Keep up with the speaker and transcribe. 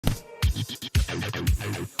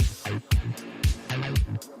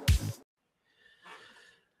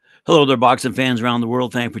Hello there, boxing fans around the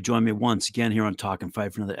world. Thank you for joining me once again here on Talking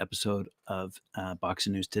Fight for another episode of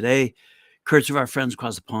Boxing News Today, courtesy of our friends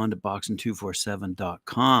across the pond at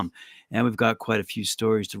boxing247.com. And we've got quite a few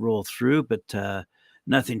stories to roll through, but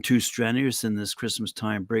nothing too strenuous in this Christmas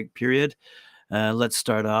time break period. Let's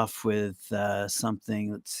start off with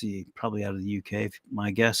something, let's see, probably out of the UK,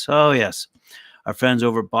 my guess. Oh, yes, our friends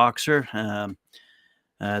over at Boxer.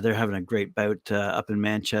 They're having a great bout up in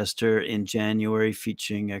Manchester in January,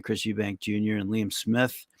 featuring Chris Eubank Jr. and Liam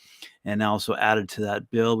Smith. And also added to that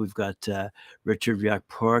bill, we've got Richard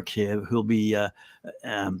Riakporhe, who'll be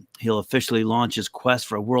he'll officially launch his quest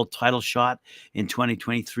for a world title shot in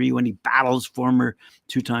 2023 when he battles former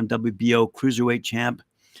two-time WBO cruiserweight champ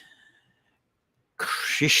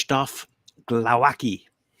Krzysztof Glowacki.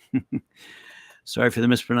 Sorry for the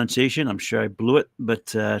mispronunciation. I'm sure I blew it, but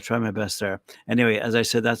try my best there. Anyway, as I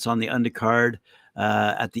said, that's on the undercard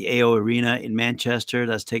at the AO Arena in Manchester.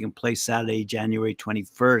 That's taking place Saturday, January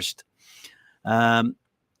 21st. The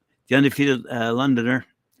undefeated Londoner,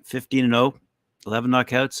 15-0, 11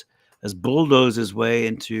 knockouts, has bulldozed his way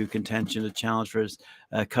into contention to challenge for his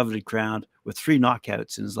coveted crown with 3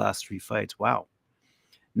 knockouts in his last 3 fights. Wow.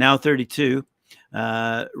 Now 32,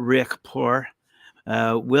 Riakporhe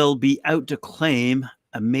will be out to claim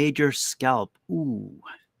a major scalp.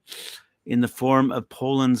 In the form of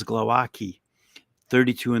Poland's Glowacki,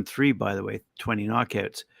 32-3, by the way, 20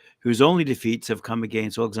 knockouts, whose only defeats have come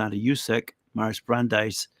against Alexander Usyk, Maris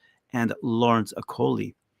Brandeis, and Lawrence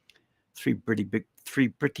Okoli. Three pretty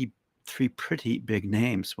big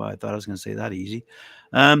names. Well, I thought I was going to say that easy.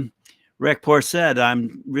 Riakporhe said,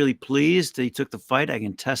 "I'm really pleased that he took the fight. I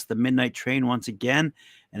can test the midnight train once again,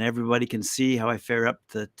 and everybody can see how I fare up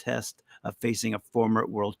to the test of facing a former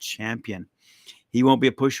world champion. He won't be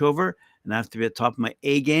a pushover, and I have to be at the top of my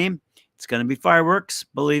A game. It's going to be fireworks,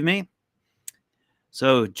 believe me."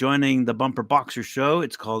 So joining the Bumper Boxer show,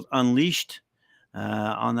 it's called Unleashed.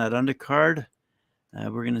 On that undercard,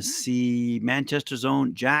 we're going to see Manchester's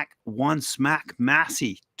own Jack One Smack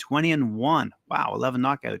Massey, 20-1. Wow, 11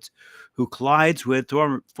 knockouts, who collides with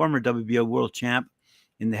former WBO world champ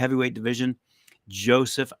in the heavyweight division,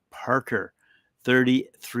 Joseph Parker,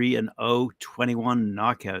 33-0, 21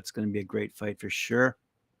 knockouts. It's going to be a great fight for sure.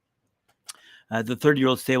 The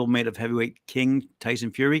 30-year-old stablemate of heavyweight king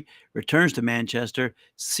Tyson Fury returns to Manchester,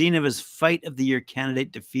 scene of his Fight of the Year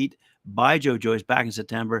candidate defeat by Joe Joyce back in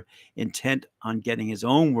September, intent on getting his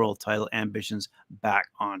own world title ambitions back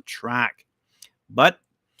on track. But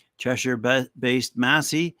Cheshire-based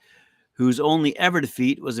Massey, whose only ever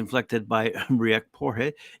defeat was inflicted by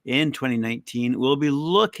Riakporhe in 2019, will be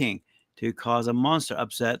looking to cause a monster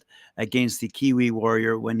upset against the Kiwi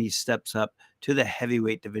warrior when he steps up to the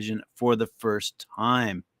heavyweight division for the first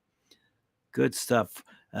time. Good stuff.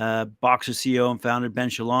 Boxer CEO and founder Ben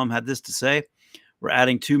Shalom had this to say: "We're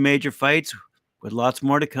adding 2 major fights with lots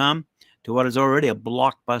more to come to what is already a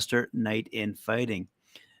blockbuster night in fighting."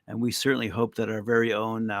 And we certainly hope that our very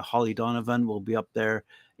own Holly Donovan will be up there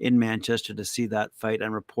in Manchester to see that fight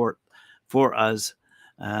and report for us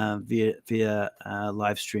via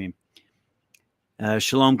live stream.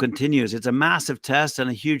 Shalom continues. "It's a massive test and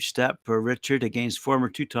a huge step for Richard against former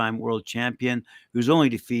 2-time world champion, whose only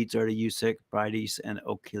defeats are to Usyk, Brandeis, and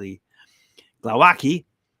Okili. Glowacki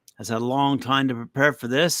has had a long time to prepare for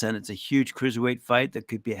this, and it's a huge cruiserweight fight that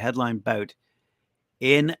could be a headline bout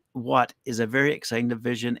in what is a very exciting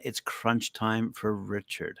division. It's crunch time for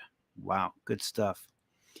Richard." Wow, good stuff.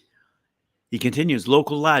 He continues,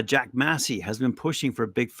 "Local lad Jack Massey has been pushing for a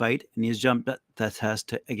big fight, and he has jumped at that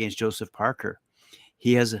test against Joseph Parker.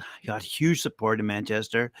 He has got huge support in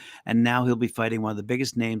Manchester, and now he'll be fighting one of the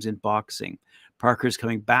biggest names in boxing. Parker is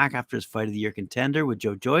coming back after his Fight of the Year contender with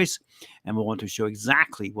Joe Joyce, and will want to show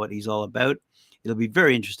exactly what he's all about. It'll be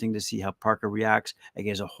very interesting to see how Parker reacts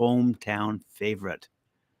against a hometown favorite."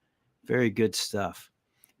 Very good stuff.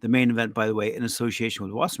 The main event, by the way, in association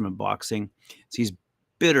with Wasserman Boxing, sees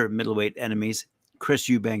bitter middleweight enemies Chris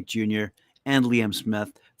Eubank Jr. and Liam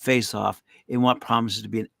Smith face off in what promises to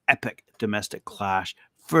be an epic domestic clash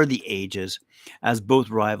for the ages, as both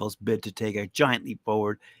rivals bid to take a giant leap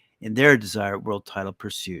forward in their desired world title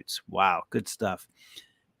pursuits. Wow, good stuff.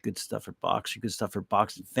 Good stuff for boxing. Good stuff for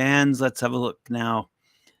boxing fans. Let's have a look now.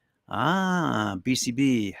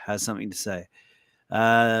 BCB has something to say.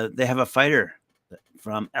 They have a fighter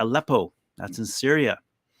from Aleppo, that's in Syria.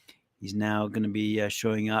 He's now going to be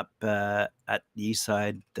showing up at the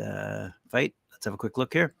Eastside fight. Let's have a quick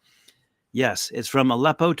look here. Yes, it's from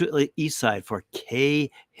Aleppo to Eastside for Kay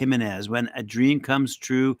Jimenez when a dream comes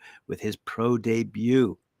true with his pro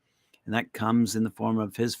debut. and that comes in the form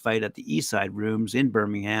of his fight at the Eastside Rooms in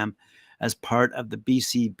Birmingham as part of the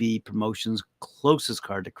BCB Promotions closest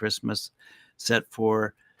card to Christmas, set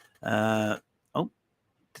for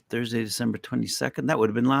Thursday, December 22nd. That would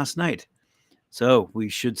have been last night. So we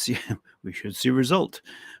should see a result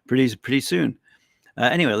pretty soon.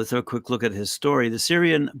 Anyway, let's have a quick look at his story. The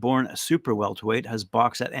Syrian-born super welterweight has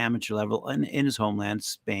boxed at amateur level in his homeland,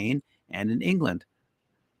 Spain, and in England.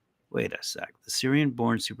 Wait a sec. The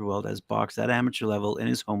Syrian-born super welter has boxed at amateur level in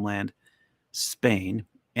his homeland, Spain,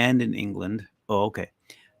 and in England. Oh, okay.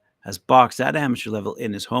 Has boxed at amateur level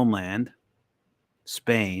in his homeland,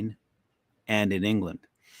 Spain, and in England,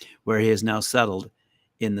 where he is now settled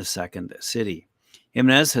in the second city.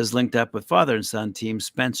 Jimenez has linked up with father and son team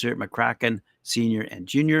Spencer McCracken, Sr. and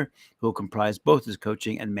Jr., who will comprise both his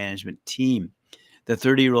coaching and management team. The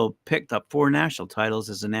 30-year-old picked up 4 national titles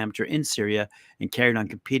as an amateur in Syria and carried on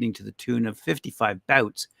competing to the tune of 55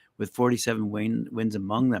 bouts, with 47 wins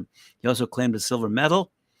among them. He also claimed a silver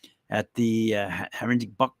medal at the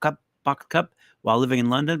Haringey Box Cup while living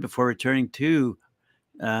in London before returning to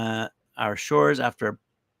our shores after a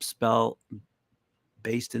spell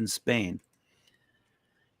based in Spain.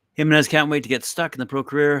 Jimenez can't wait to get stuck in the pro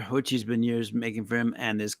career, which he's been years making for him,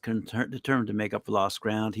 and is determined to make up for lost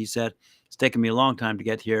ground. He said, "It's taken me a long time to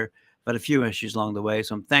get here, but a few issues along the way,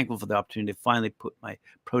 so I'm thankful for the opportunity to finally put my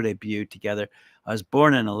pro debut together. I was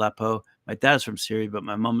born in Aleppo. My dad's from Syria, but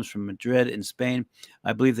my mom is from Madrid in Spain.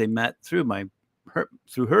 I believe they met through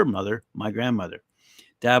her mother, my grandmother.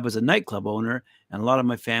 Dad was a nightclub owner, and a lot of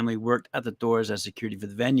my family worked at the doors as security for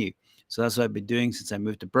the venue. So that's what I've been doing since I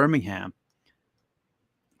moved to Birmingham."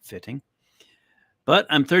 Fitting. But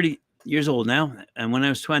I'm 30 years old now, and when I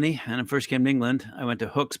was 20 and I first came to England, I went to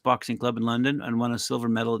Hook's Boxing Club in London and won a silver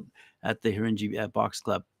medal at the Haringey Box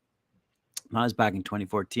Club. When I was back in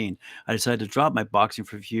 2014, I decided to drop my boxing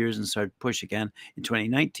for a few years and started push again in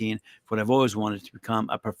 2019 for what I've always wanted to become,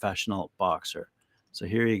 a professional boxer. So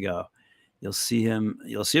here you go. You'll see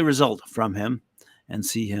a result from him, and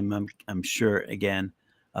see him, I'm sure, again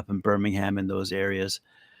up in Birmingham in those areas.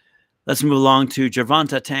 Let's move along to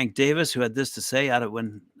Gervonta Tank Davis, who had this to say out of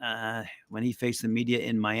when he faced the media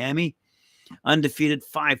in Miami. Undefeated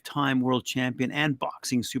 5-time world champion and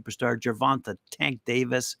boxing superstar Gervonta Tank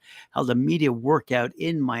Davis held a media workout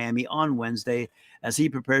in Miami on Wednesday as he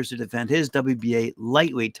prepares to defend his WBA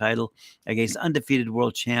lightweight title against undefeated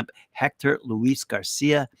world champ Hector Luis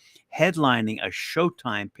Garcia, headlining a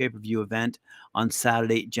Showtime pay-per-view event on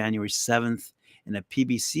Saturday, January 7th, in a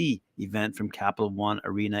PBC event from Capital One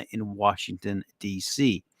Arena in Washington,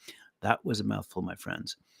 D.C. That was a mouthful, my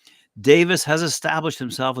friends. Davis has established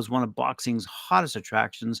himself as one of boxing's hottest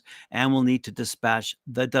attractions and will need to dispatch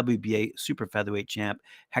the WBA super featherweight champ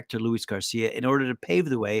Hector Luis Garcia in order to pave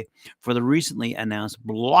the way for the recently announced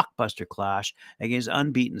blockbuster clash against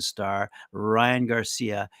unbeaten star Ryan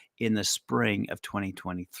Garcia in the spring of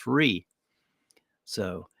 2023.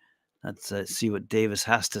 So let's see what Davis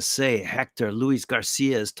has to say. Hector Luis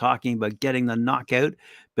Garcia is talking about getting the knockout,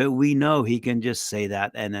 but we know he can just say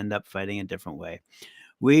that and end up fighting a different way.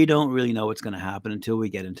 We don't really know what's going to happen until we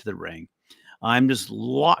get into the ring. I'm just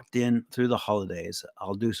locked in through the holidays.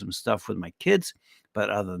 I'll do some stuff with my kids,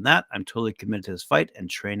 but other than that, I'm totally committed to this fight and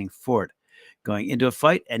training for it. Going into a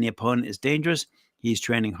fight, any opponent is dangerous. He's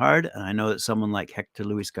training hard, and I know that someone like Hector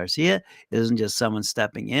Luis Garcia isn't just someone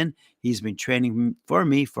stepping in. He's been training for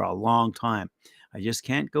me for a long time. I just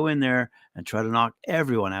can't go in there and try to knock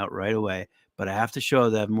everyone out right away, but I have to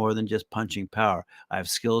show that I have more than just punching power. I have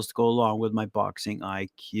skills to go along with my boxing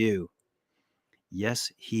IQ.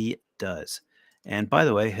 Yes, he does. And by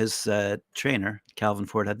the way, his trainer, Calvin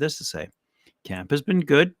Ford, had this to say. Camp has been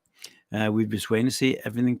good. We've been waiting to see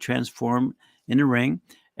everything transform in the ring.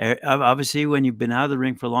 Obviously, when you've been out of the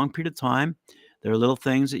ring for a long period of time, there are little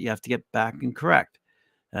things that you have to get back and correct.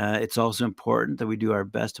 It's also important that we do our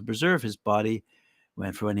best to preserve his body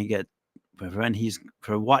for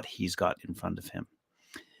what he's got in front of him.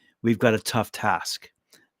 We've got a tough task.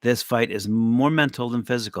 This fight is more mental than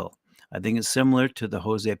physical. I think it's similar to the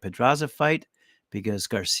Jose Pedraza fight because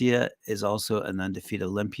Garcia is also an undefeated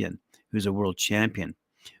Olympian who's a world champion.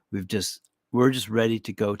 We're just ready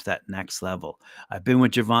to go to that next level. I've been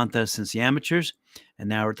with Gervonta since the amateurs, and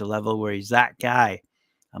now we're at the level where he's that guy.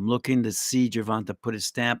 I'm looking to see Gervonta put his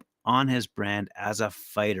stamp on his brand as a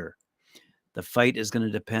fighter. The fight is going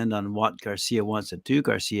to depend on what Garcia wants to do.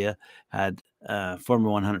 Garcia had former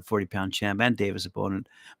 140-pound champ and Davis opponent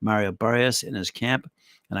Mario Barrios in his camp,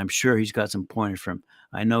 and I'm sure he's got some pointers from him.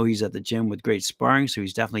 I know he's at the gym with great sparring, so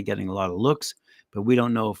he's definitely getting a lot of looks, but we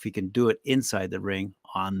don't know if he can do it inside the ring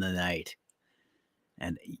on the night.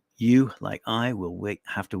 And You, like I, will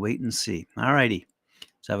have to wait and see. All righty.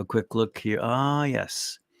 Let's have a quick look here. Ah,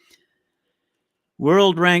 yes.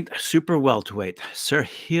 World ranked super welterweight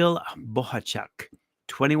Serhil Bohachuk,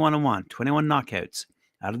 21-1, 21 knockouts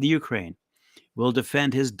out of the Ukraine, will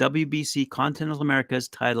defend his WBC Continental Americas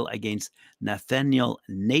title against Nathaniel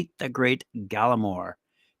Nate the Great Gallimore,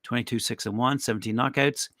 22-6-1, 17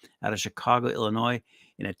 knockouts out of Chicago, Illinois,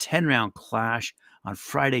 in a 10-round clash on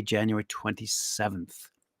Friday, January 27th.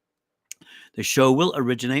 The show will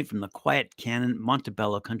originate from the Quiet Cannon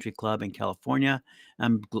Montebello Country Club in California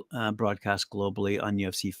and broadcast globally on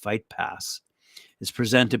UFC Fight Pass. It's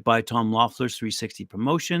presented by Tom Loeffler's 360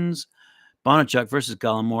 Promotions. Bonachuk versus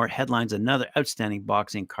Gallimore headlines another outstanding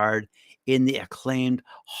boxing card in the acclaimed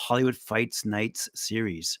Hollywood Fights Nights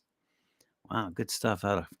series. Wow, good stuff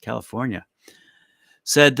out of California.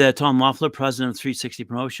 Said Tom Loeffler, president of 360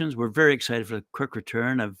 Promotions, we're very excited for the quick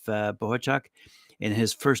return of Bohachuk in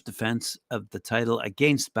his first defense of the title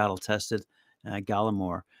against battle-tested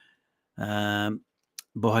Gallimore.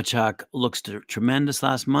 Bohachuk looks tremendous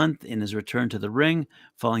last month in his return to the ring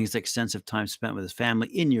following his extensive time spent with his family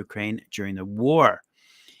in Ukraine during the war.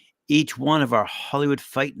 Each one of our Hollywood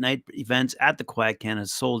Fight Night events at the Quiet Can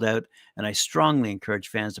has sold out, and I strongly encourage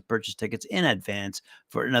fans to purchase tickets in advance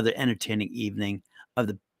for another entertaining evening of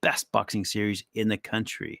the best boxing series in the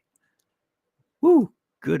country. Woo!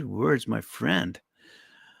 Good words, my friend.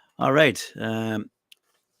 All right.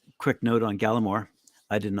 Quick note on Gallimore.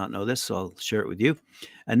 I did not know this, so I'll share it with you.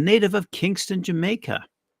 A native of Kingston, Jamaica,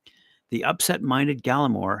 the upset-minded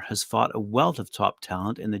Gallimore has fought a wealth of top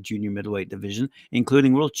talent in the junior middleweight division,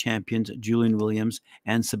 including world champions Julian Williams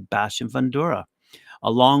and Sebastian Fundora,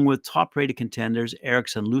 along with top-rated contenders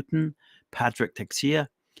Erickson Luton, Patrick Teixeira,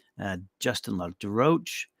 Justin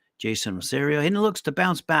LaDeroche, Jason Rosario, and he looks to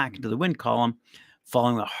bounce back into the win column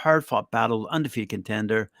following a hard-fought battle with undefeated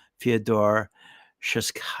contender Fyodor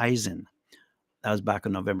Shishkaizin. That was back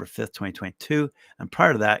on November 5th, 2022. And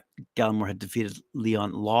prior to that, Gallimore had defeated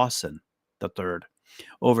Leon Lawson III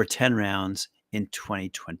over 10 rounds in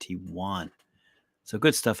 2021. So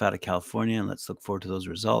good stuff out of California, and let's look forward to those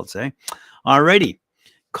results, eh? All righty.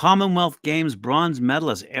 Commonwealth Games bronze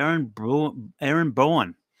medalist Aaron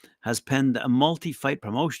Bowen has penned a multi-fight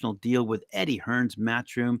promotional deal with Eddie Hearn's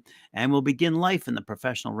Matchroom and will begin life in the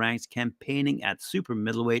professional ranks campaigning at super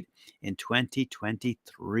middleweight in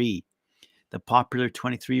 2023. The popular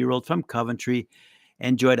 23-year-old from Coventry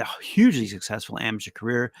enjoyed a hugely successful amateur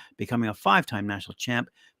career, becoming a 5-time national champ,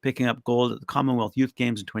 picking up gold at the Commonwealth Youth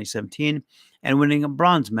Games in 2017, and winning a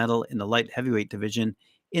bronze medal in the light heavyweight division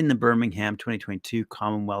in the Birmingham 2022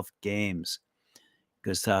 Commonwealth Games.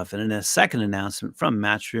 Good stuff. And in a second announcement from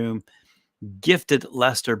Matchroom, gifted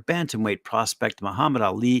Leicester bantamweight prospect Muhammad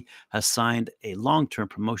Ali has signed a long-term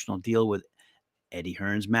promotional deal with Eddie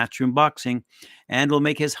Hearn's Matchroom Boxing and will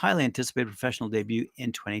make his highly anticipated professional debut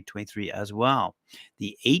in 2023 as well.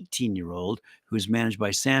 The 18-year-old, who is managed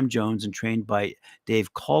by Sam Jones and trained by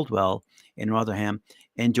Dave Caldwell in Rotherham,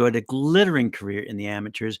 enjoyed a glittering career in the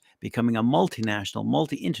amateurs, becoming a multinational,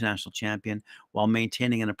 multi-international champion while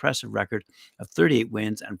maintaining an impressive record of 38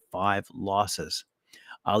 wins and 5 losses.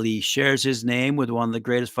 Ali shares his name with one of the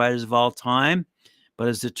greatest fighters of all time, but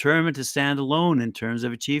is determined to stand alone in terms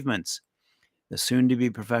of achievements. The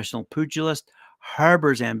soon-to-be professional pugilist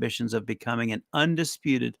harbors ambitions of becoming an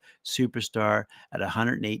undisputed superstar at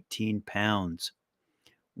 118 pounds.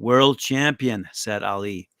 World champion, said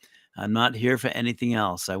Ali. I'm not here for anything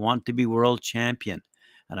else. I want to be world champion,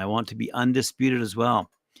 and I want to be undisputed as well.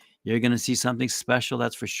 You're going to see something special,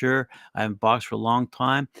 that's for sure. I haven't boxed for a long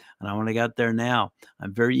time, and I want to get out there now.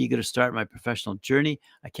 I'm very eager to start my professional journey.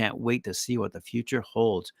 I can't wait to see what the future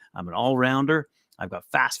holds. I'm an all-rounder. I've got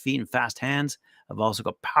fast feet and fast hands. I've also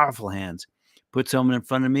got powerful hands. Put someone in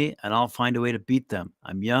front of me, and I'll find a way to beat them.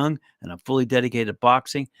 I'm young, and I'm fully dedicated to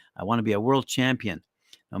boxing. I want to be a world champion.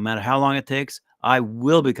 No matter how long it takes, I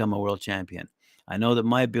will become a world champion. I know that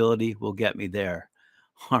my ability will get me there.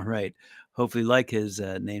 All right. Hopefully, like his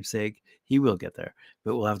namesake, he will get there.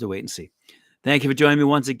 But we'll have to wait and see. Thank you for joining me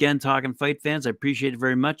once again, Talking Fight fans. I appreciate it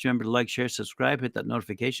very much. Remember to like, share, subscribe, hit that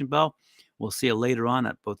notification bell. We'll see you later on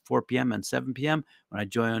at both 4 p.m. and 7 p.m. when I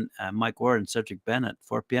join Mike Ward and Cedric Ben at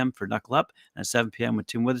 4 p.m. for Knuckle Up and 7 p.m. with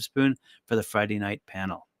Tim Witherspoon for the Friday night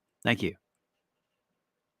panel. Thank you.